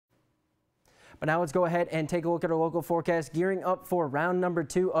But now let's go ahead and take a look at our local forecast, gearing up for round number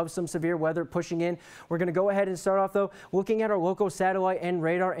 2 of some severe weather pushing in. We're going to go ahead and start off, though, looking at our local satellite and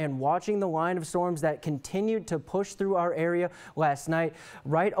radar and watching the line of storms that continued to push through our area last night,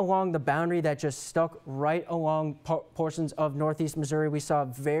 right along the boundary that just stuck right along portions of northeast Missouri. We saw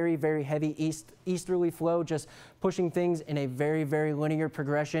very, very heavy easterly flow just pushing things in a very, very linear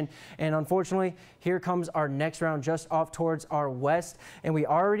progression. And unfortunately, here comes our next round just off towards our west. And we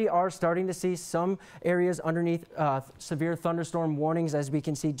already are starting to see some areas underneath severe thunderstorm warnings, as we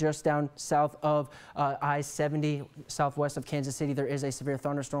can see just down south of I-70, southwest of Kansas City. There is a severe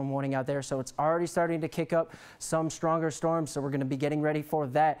thunderstorm warning out there. So it's already starting to kick up some stronger storms. So we're going to be getting ready for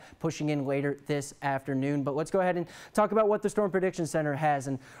that pushing in later this afternoon. But let's go ahead and talk about what the Storm Prediction Center has.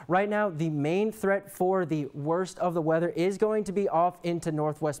 And right now, the main threat for the worst of the weather is going to be off into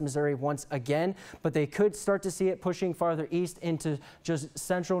northwest Missouri once again, but they could start to see it pushing farther east into just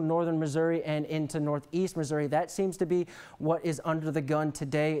central northern Missouri and into northeast Missouri. That seems to be what is under the gun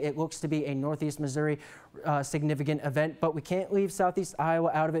today. It looks to be a northeast Missouri significant event, but we can't leave southeast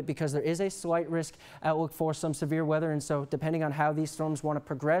Iowa out of it because there is a slight risk outlook for some severe weather. And so depending on how these storms want to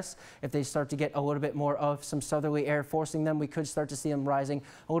progress, if they start to get a little bit more of some southerly air forcing them, we could start to see them rising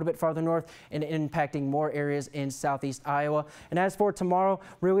a little bit farther north and impacting more areas in southeast Iowa. And as for tomorrow,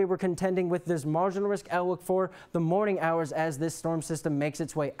 really we're contending with this marginal risk outlook for the morning hours as this storm system makes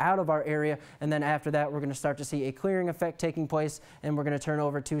its way out of our area. And then after that, we're going to start to see a clearing effect taking place, and we're going to turn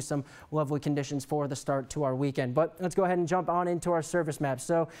over to some lovely conditions for the start to our weekend. But let's go ahead and jump on into our service map.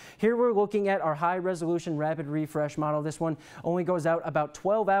 So here we're looking at our high resolution rapid refresh model. This one only goes out about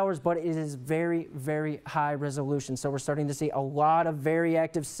 12 hours, but it is very, very high resolution. So we're starting to see a lot of very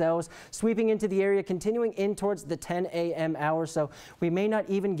active cells sweeping into the area, continuing in towards the 10 a.m. hour. So we may not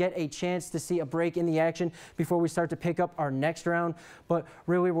even get a chance to see a break in the action before we start to pick up our next round. But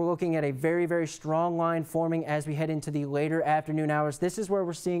really, we're looking at a very, very strong line forming as we head into the later afternoon hours. This is where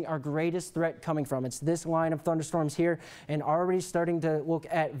we're seeing our greatest threat coming from. It's this line of thunderstorms here, and already starting to look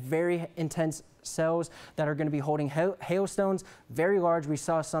at very intense cells that are going to be holding hailstones, very large. We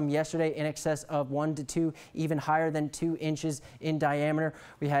saw some yesterday in excess of 1 to 2, even higher than 2 inches in diameter.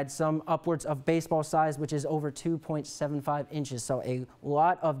 We had some upwards of baseball size, which is over 2.75 inches. So a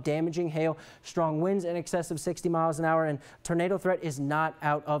lot of damaging hail, strong winds in excess of 60 miles an hour, and tornado threat is not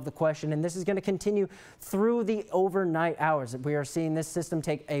out of the question. And this is going to continue through the overnight hours. We are seeing this system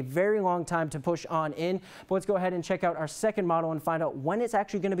take a very long time to push on in. But let's go ahead and check out our second model and find out when it's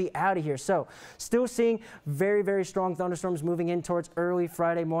actually going to be out of here. So still seeing very, very strong thunderstorms moving in towards early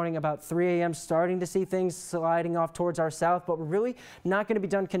Friday morning, about 3 a.m. Starting to see things sliding off towards our south, but we're really not going to be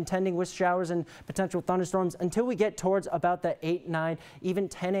done contending with showers and potential thunderstorms until we get towards about the 8, 9, even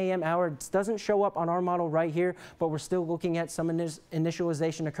 10 a.m. hour. It doesn't show up on our model right here, but we're still looking at some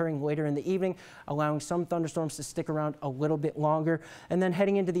initialization occurring later in the evening, allowing some thunderstorms to stick around a little bit longer. And then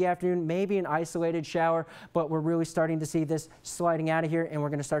heading into the afternoon, maybe an isolated shower, but we're really starting to see this sliding out of here, and we're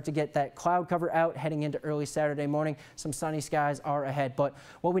going to start to get that cloud cover out heading into early Saturday morning. Some sunny skies are ahead. But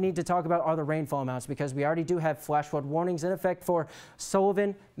what we need to talk about are the rainfall amounts, because we already do have flash flood warnings in effect for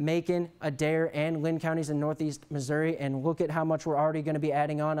Sullivan, Macon, Adair, and Lynn counties in northeast Missouri. And look at how much we're already going to be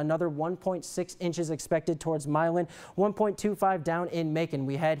adding on. Another 1.6 inches expected towards Milan, 1.25 down in Macon.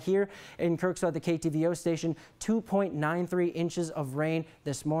 We had here in Kirksville at the KTVO station 2.93 inches of rain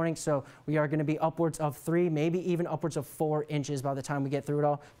this morning. So we are going to be upwards of 3, maybe even upwards of 4 inches by the time we get through it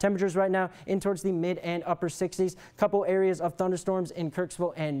all. Temperatures right now in towards the mid and upper 60s. Couple areas of thunderstorms in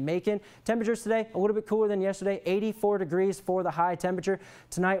Kirksville and Macon. Temperatures today a little bit cooler than yesterday, 84 degrees for the high temperature.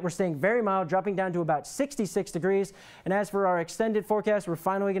 Tonight we're staying very mild, dropping down to about 66 degrees. And as for our extended forecast, we're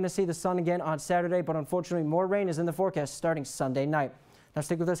finally going to see the sun again on Saturday, but unfortunately more rain is in the forecast starting Sunday night. Now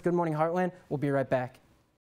stick with us. Good Morning Heartland. We'll be right back.